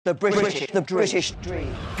The British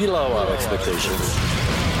dream. Below our expectations.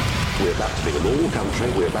 We're about to be a normal country.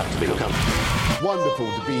 We're about to be a country. Wonderful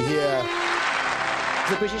to be here.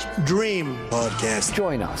 The British Dream Podcast.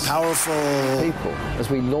 Join us, Powerful people, as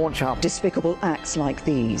we launch our despicable acts like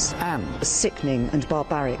these and sickening and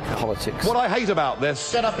barbaric politics. What I hate about this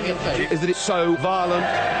is that it's so violent.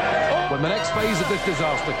 When the next phase of this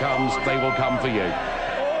disaster comes, they will come for you.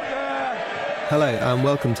 Hello and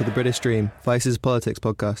welcome to the British Dream, Vice's politics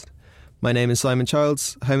podcast. My name is Simon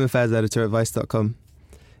Childs, Home Affairs Editor at Vice.com.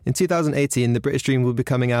 In 2018, the British Dream will be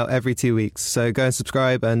coming out every 2 weeks, so go and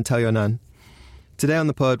subscribe and tell your nan. Today on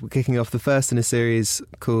the pod, we're kicking off the first in a series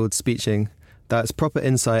called Speeching. That's proper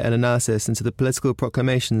insight and analysis into the political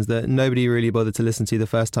proclamations that nobody really bothered to listen to the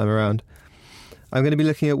first time around. I'm going to be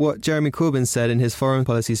looking at what Jeremy Corbyn said in his foreign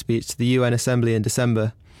policy speech to the UN Assembly in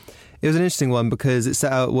December. It was an interesting one because it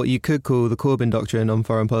set out what you could call the Corbyn doctrine on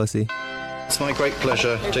foreign policy. It's my great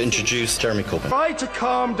pleasure to introduce Jeremy Corbyn. Try to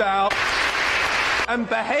calm down and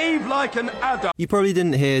behave like an adult. You probably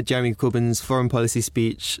didn't hear Jeremy Corbyn's foreign policy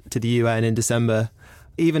speech to the UN in December.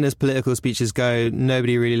 Even as political speeches go,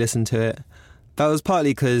 nobody really listened to it. That was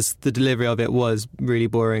partly because the delivery of it was really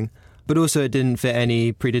boring, but also it didn't fit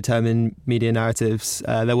any predetermined media narratives.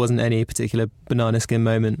 There wasn't any particular banana skin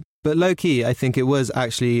moment. But low-key, I think it was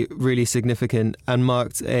actually really significant and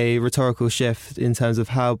marked a rhetorical shift in terms of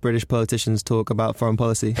how British politicians talk about foreign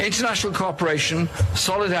policy. International cooperation,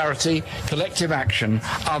 solidarity, collective action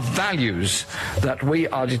are values that we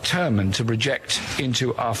are determined to project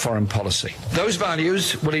into our foreign policy. Those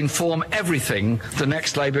values will inform everything the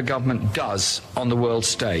next Labour government does on the world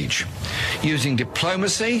stage, using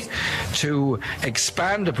diplomacy to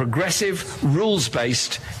expand a progressive,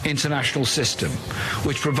 rules-based international system,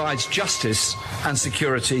 which provides justice and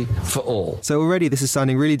security for all. So already this is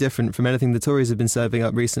sounding really different from anything the Tories have been serving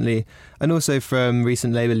up recently, and also from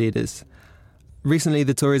recent Labour leaders. Recently,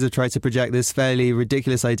 the Tories have tried to project this fairly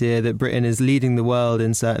ridiculous idea that Britain is leading the world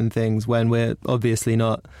in certain things when we're obviously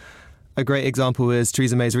not. A great example was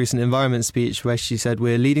Theresa May's recent environment speech, where she said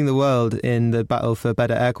we're leading the world in the battle for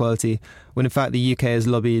better air quality, when in fact the UK has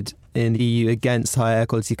lobbied in the EU against higher air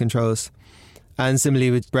quality controls. And similarly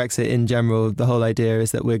with Brexit in general, the whole idea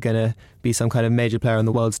is that we're going to be some kind of major player on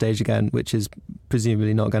the world stage again, which is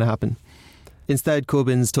presumably not going to happen. Instead,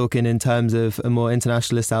 Corbyn's talking in terms of a more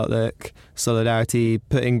internationalist outlook, solidarity,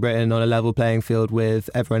 putting Britain on a level playing field with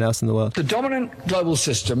everyone else in the world. The dominant global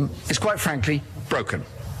system is quite frankly broken.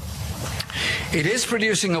 It is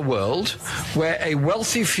producing a world where a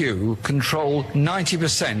wealthy few control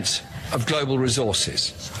 90% of global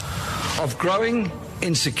resources, of growing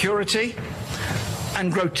insecurity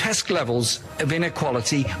and grotesque levels of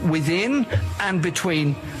inequality within and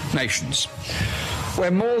between nations, where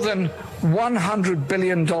more than $100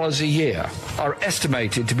 billion a year are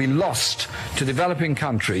estimated to be lost to developing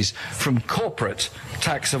countries from corporate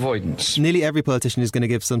tax avoidance. Nearly every politician is going to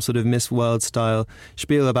give some sort of Miss World-style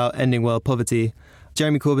spiel about ending world poverty.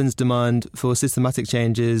 Jeremy Corbyn's demand for systematic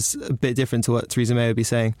change is a bit different to what Theresa May would be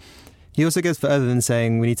saying. He also goes further than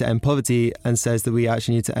saying we need to end poverty and says that we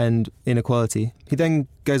actually need to end inequality. He then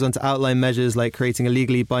goes on to outline measures like creating a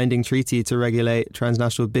legally binding treaty to regulate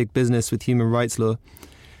transnational big business with human rights law.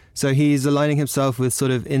 So he's aligning himself with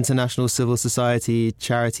sort of international civil society,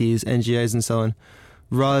 charities, NGOs and so on,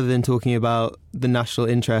 rather than talking about the national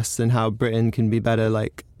interests and how Britain can be better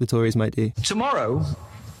like the Tories might do. Tomorrow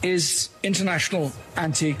is International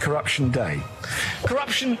Anti-Corruption Day.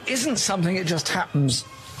 Corruption isn't something that just happens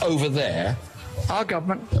over there. Our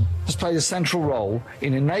government has played a central role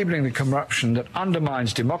in enabling the corruption that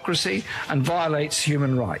undermines democracy and violates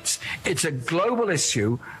human rights. It's a global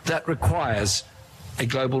issue that requires a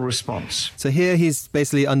global response. So here he's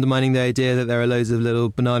basically undermining the idea that there are loads of little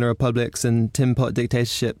banana republics and tin pot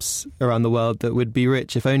dictatorships around the world that would be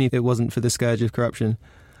rich if only it wasn't for the scourge of corruption.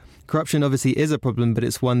 Corruption obviously is a problem, but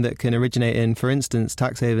it's one that can originate in, for instance,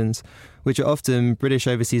 tax havens, which are often British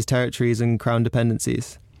overseas territories and crown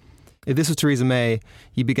dependencies. If this was Theresa May,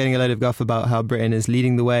 you'd be getting a load of guff about how Britain is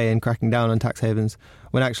leading the way in cracking down on tax havens,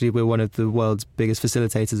 when actually we're one of the world's biggest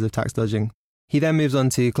facilitators of tax dodging. He then moves on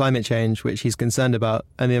to climate change, which he's concerned about,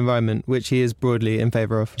 and the environment, which he is broadly in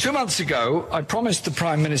favour of. 2 months ago, I promised the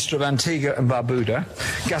Prime Minister of Antigua and Barbuda,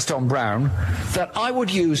 Gaston Brown, that I would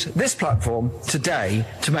use this platform today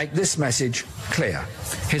to make this message clear.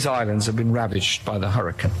 His islands have been ravaged by the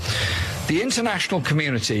hurricane. The international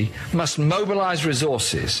community must mobilise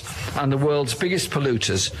resources and the world's biggest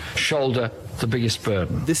polluters shoulder the biggest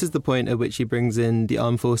burden. This is the point at which he brings in the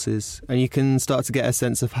armed forces, and you can start to get a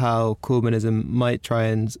sense of how Corbynism might try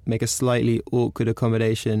and make a slightly awkward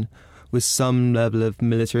accommodation with some level of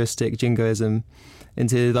militaristic jingoism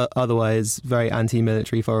into the otherwise very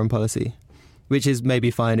anti-military foreign policy, which is maybe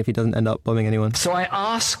fine if he doesn't end up bombing anyone. So I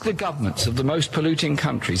ask the governments of the most polluting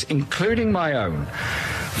countries, including my own,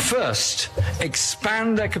 first,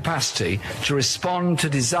 expand their capacity to respond to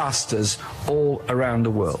disasters all around the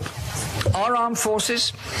world. Our armed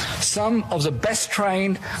forces, some of the best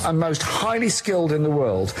trained and most highly skilled in the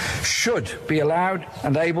world, should be allowed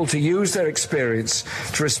and able to use their experience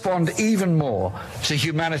to respond even more to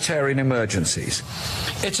humanitarian emergencies.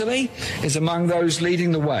 Italy is among those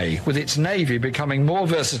leading the way, with its navy becoming more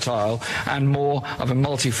versatile and more of a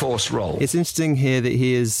multi-force role. It's interesting here that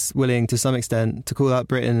he is willing, to some extent, to call out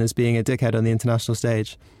Britain as being a dickhead on the international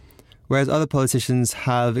stage. Whereas other politicians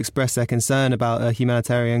have expressed their concern about a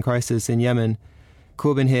humanitarian crisis in Yemen,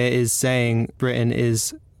 Corbyn here is saying Britain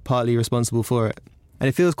is partly responsible for it. And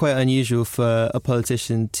it feels quite unusual for a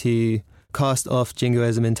politician to cast off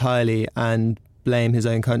jingoism entirely and blame his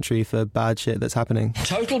own country for bad shit that's happening.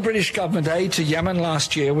 Total British government aid to Yemen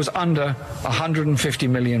last year was under £150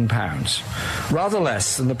 million, rather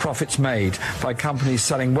less than the profits made by companies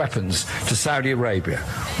selling weapons to Saudi Arabia.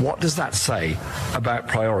 What does that say about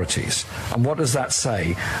priorities? And what does that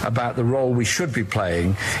say about the role we should be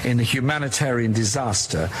playing in the humanitarian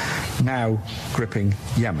disaster now gripping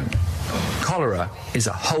Yemen? Cholera is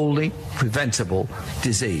a wholly preventable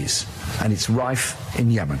disease, and it's rife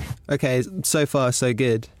in Yemen. Okay, so far so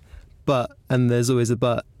good. But, and there's always a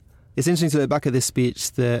but, it's interesting to look back at this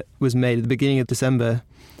speech that was made at the beginning of December,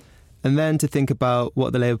 and then to think about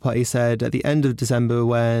what the Labour Party said at the end of December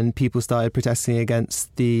when people started protesting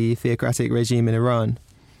against the theocratic regime in Iran.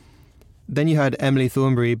 Then you had Emily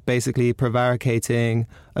Thornberry basically prevaricating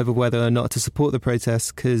over whether or not to support the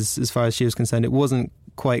protests because, as far as she was concerned, it wasn't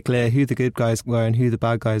quite clear who the good guys were and who the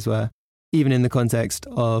bad guys were, even in the context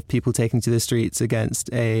of people taking to the streets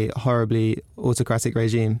against a horribly autocratic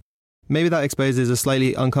regime. Maybe that exposes a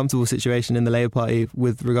slightly uncomfortable situation in the Labour Party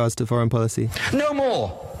with regards to foreign policy. No more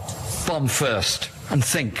bomb first and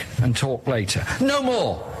think and talk later. No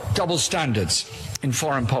more double standards in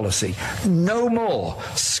foreign policy. No more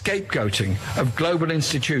scapegoating of global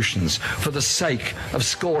institutions for the sake of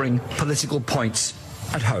scoring political points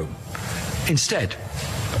at home. Instead,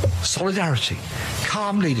 solidarity,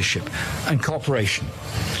 calm leadership and cooperation.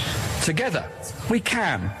 Together, we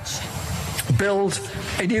can build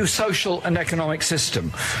a new social and economic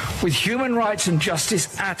system with human rights and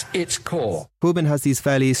justice at its core. Corbyn has these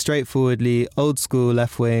fairly straightforwardly old-school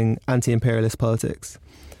left-wing anti-imperialist politics.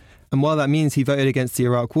 And while that means he voted against the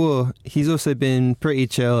Iraq War, he's also been pretty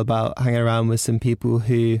chill about hanging around with some people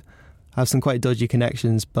who have some quite dodgy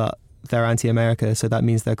connections, but they're anti-America, so that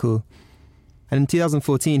means they're cool. And in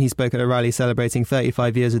 2014, he spoke at a rally celebrating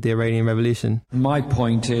 35 years of the Iranian Revolution. My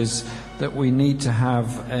point is that we need to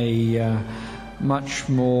have a much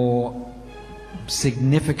more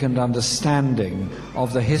significant understanding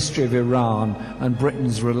of the history of Iran and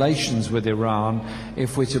Britain's relations with Iran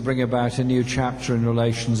if we're to bring about a new chapter in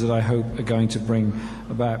relations that I hope are going to bring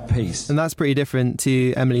about peace. And that's pretty different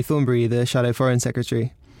to Emily Thornberry, the Shadow Foreign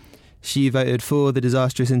Secretary. She voted for the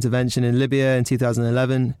disastrous intervention in Libya in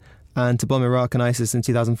 2011 and to bomb Iraq and ISIS in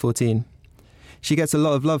 2014. She gets a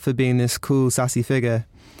lot of love for being this cool, sassy figure,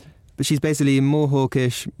 but she's basically more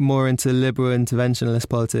hawkish, more into liberal interventionist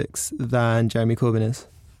politics than Jeremy Corbyn is.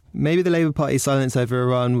 Maybe the Labour Party's silence over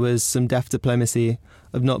Iran was some deft diplomacy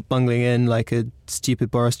of not bungling in like a stupid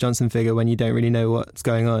Boris Johnson figure when you don't really know what's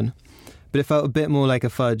going on. But it felt a bit more like a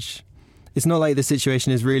fudge. It's not like the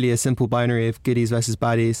situation is really a simple binary of goodies versus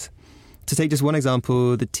baddies. To take just one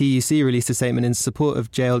example, the TUC released a statement in support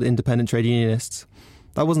of jailed independent trade unionists.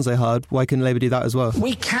 That wasn't so hard. Why couldn't Labour do that as well?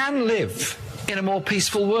 We can live in a more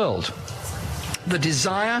peaceful world. The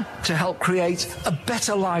desire to help create a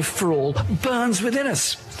better life for all burns within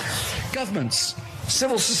us. Governments,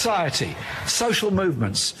 civil society, social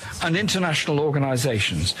movements and international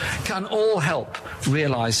organisations can all help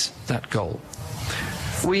realise that goal.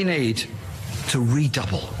 We need to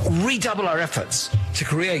redouble our efforts to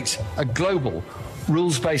create a global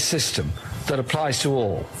rules-based system that applies to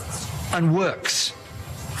all and works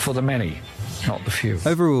for the many, not the few.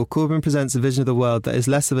 Overall, Corbyn presents a vision of the world that is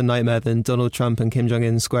less of a nightmare than Donald Trump and Kim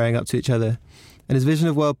Jong-un squaring up to each other. And his vision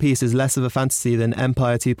of world peace is less of a fantasy than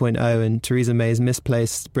Empire 2.0 and Theresa May's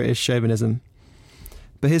misplaced British chauvinism.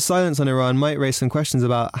 But his silence on Iran might raise some questions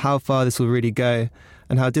about how far this will really go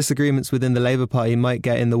and how disagreements within the Labour Party might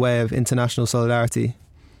get in the way of international solidarity.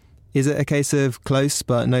 Is it a case of close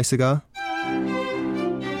but no cigar?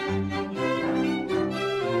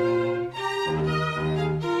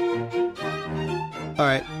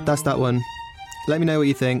 Alright, that's that one. Let me know what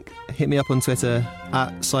you think. Hit me up on Twitter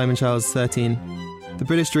 @SimonCharles13. The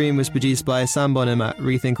British Dream was produced by Sam Bonham at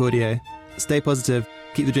Rethink Audio. Stay positive,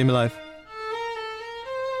 keep the dream alive.